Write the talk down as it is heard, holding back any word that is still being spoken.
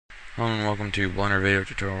Hello and welcome to Blender video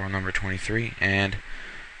tutorial number 23, and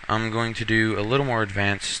I'm going to do a little more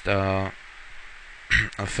advanced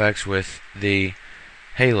effects with the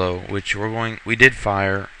halo, which we did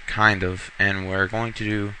fire kind of, and we're going to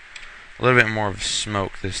do a little bit more of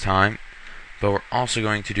smoke this time, but we're also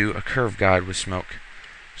going to do a curve guide with smoke.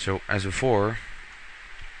 So as before,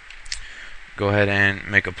 go ahead and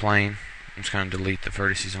make a plane. I'm just going to delete the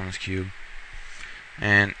vertices on this cube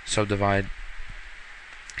and subdivide.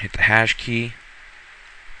 Hit the hash key.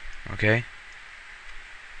 Okay.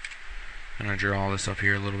 I'm going to draw this up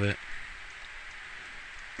here a little bit.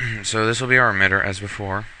 So this will be our emitter as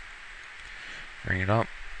before. Bring it up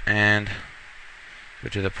and go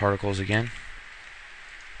to the particles again.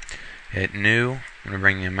 Hit new. I'm going to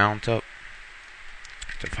bring the amount up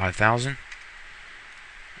to 5,000.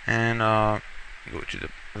 And go to the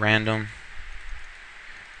random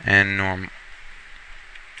and normal.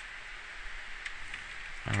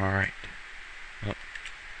 Alright.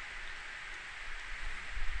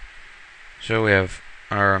 So we have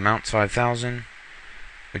our amounts 5,000.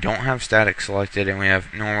 We don't have static selected, and we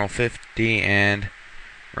have normal 50 and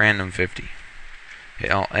random 50.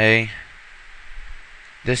 Hit LA.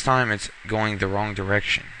 This time it's going the wrong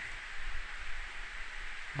direction.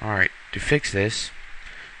 Alright, to fix this,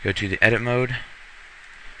 go to the edit mode,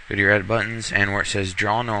 go to your edit buttons, and where it says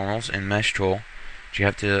draw normals in mesh tool, which you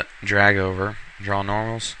have to drag over, draw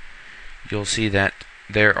normals, you'll see that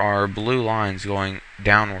there are blue lines going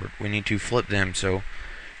downward. We need to flip them, so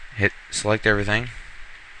select everything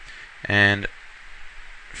and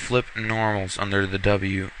flip normals under the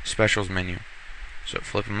W specials menu. So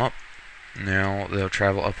flip them up. Now they'll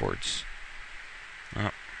travel upwards.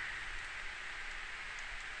 Up.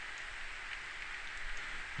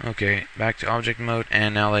 Okay, back to object mode,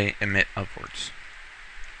 and now they emit upwards.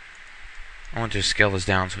 I want to scale this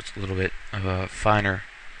down so it's a little bit of a finer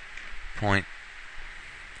point.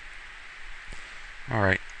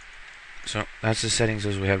 Alright, so that's the settings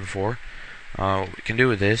as we had before. What we can do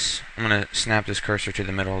with this, I'm going to snap this cursor to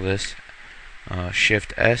the middle of this,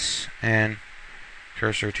 Shift S, and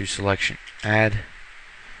cursor to selection, add.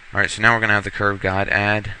 Alright, so now we're going to have the curve guide,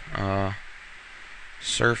 add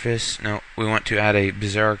surface. No, we want to add a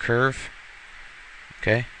bizarre curve.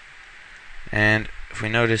 Okay, and if we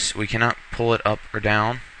notice, we cannot pull it up or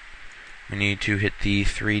down. We need to hit the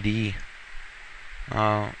 3D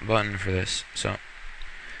button for this. So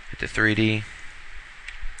hit the 3D,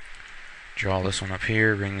 draw this one up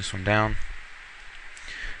here, bring this one down,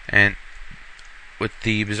 and with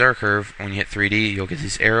the bizarre curve, when you hit 3D, you'll get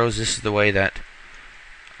these arrows. This is the way that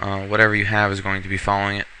whatever you have is going to be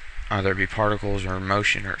following it, either it be particles or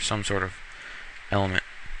motion or some sort of element.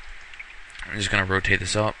 I'm just going to rotate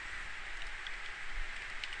this up,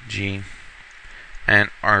 G, and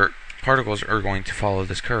our particles are going to follow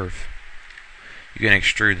this curve. You can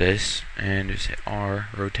extrude this and just hit R,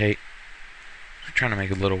 rotate. I'm trying to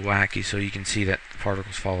make it a little wacky so you can see that the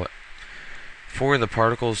particles follow it. For the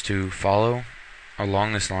particles to follow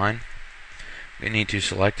along this line, we need to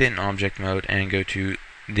select it in object mode and go to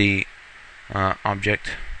the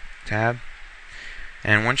object tab.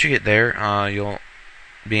 And once you get there, you'll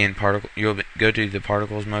be in go to the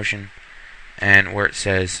particles motion, and where it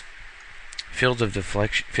says fields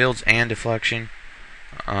and deflection,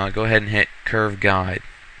 go ahead and hit curve guide.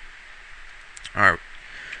 Alright,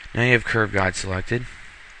 now you have curve guide selected.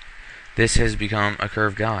 This has become a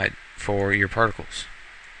curve guide for your particles.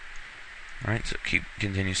 Alright, so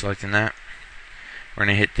continue selecting that. We're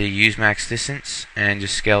going to hit the use max distance and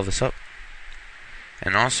just scale this up.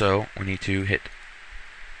 And also we need to hit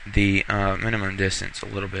the minimum distance a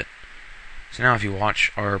little bit. So now if you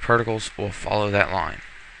watch, our particles will follow that line.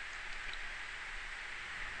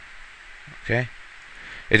 Okay?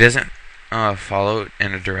 It doesn't follow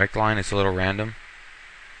in a direct line, it's a little random.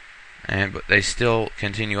 But they still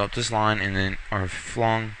continue up this line and then are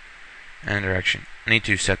flung in a direction. I need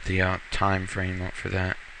to set the time frame up for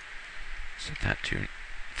that. Set that to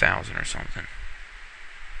 1,000 or something.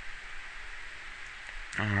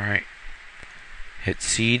 Alright. Hit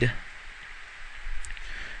seed.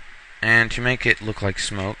 And to make it look like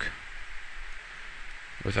smoke,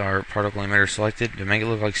 with our particle emitter selected, to make it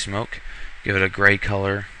look like smoke, give it a gray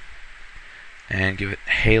color and give it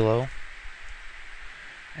halo.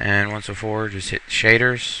 And once before, just hit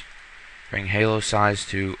shaders, bring halo size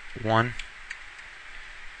to 1.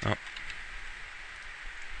 Oh.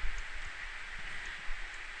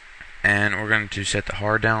 And we're going to set the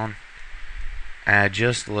hard down, add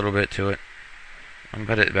just a little bit to it. I'm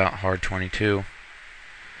going to put it about hard 22.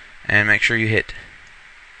 And make sure you hit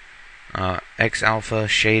X alpha,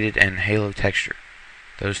 shaded, and halo texture.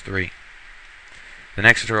 Those three. The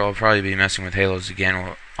next tutorial I'll probably be messing with halos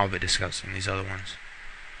again. I'll be discussing these other ones.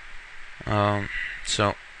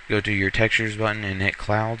 So go to your textures button and hit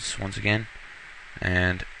clouds once again,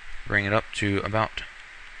 and bring it up to about,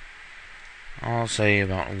 I'll say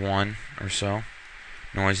about 1 or so.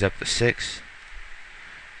 Noise up to 6,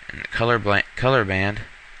 and the color band.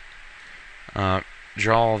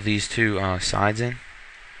 Draw these two sides in.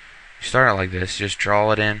 You start out like this. Just draw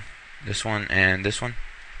it in, this one and this one.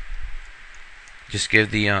 Just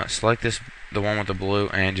give the select the one with the blue,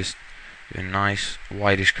 and just give a nice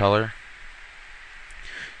whitish color,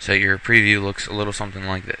 so your preview looks a little something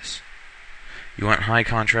like this. You want high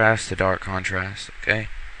contrast to dark contrast. Okay.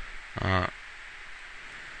 Go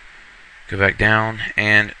back down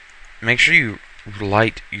and make sure you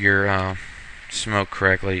light your smoke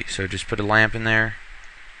correctly. So just put a lamp in there,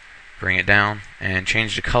 bring it down, and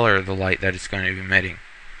change the color of the light that it's going to be emitting.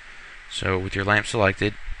 So with your lamp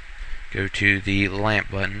selected, go to the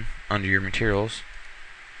lamp button under your materials,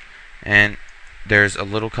 and there's a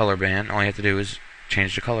little color band. All you have to do is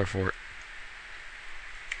change the color for it.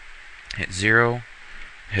 Hit 0,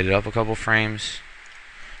 hit it up a couple frames,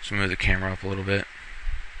 so move the camera up a little bit.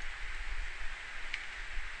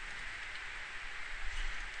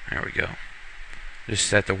 There we go. Just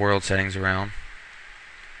set the world settings around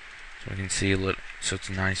so we can see a little, so it's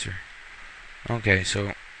nicer. Okay,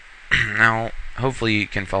 so now hopefully you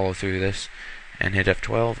can follow through this and hit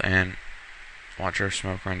F12 and watch our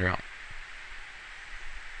smoke render out.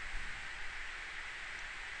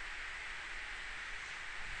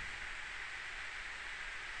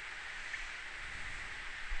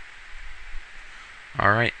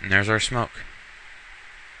 Alright, and there's our smoke.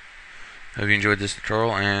 Hope you enjoyed this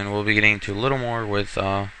tutorial, and we'll be getting to a little more with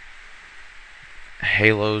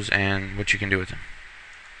halos and what you can do with them.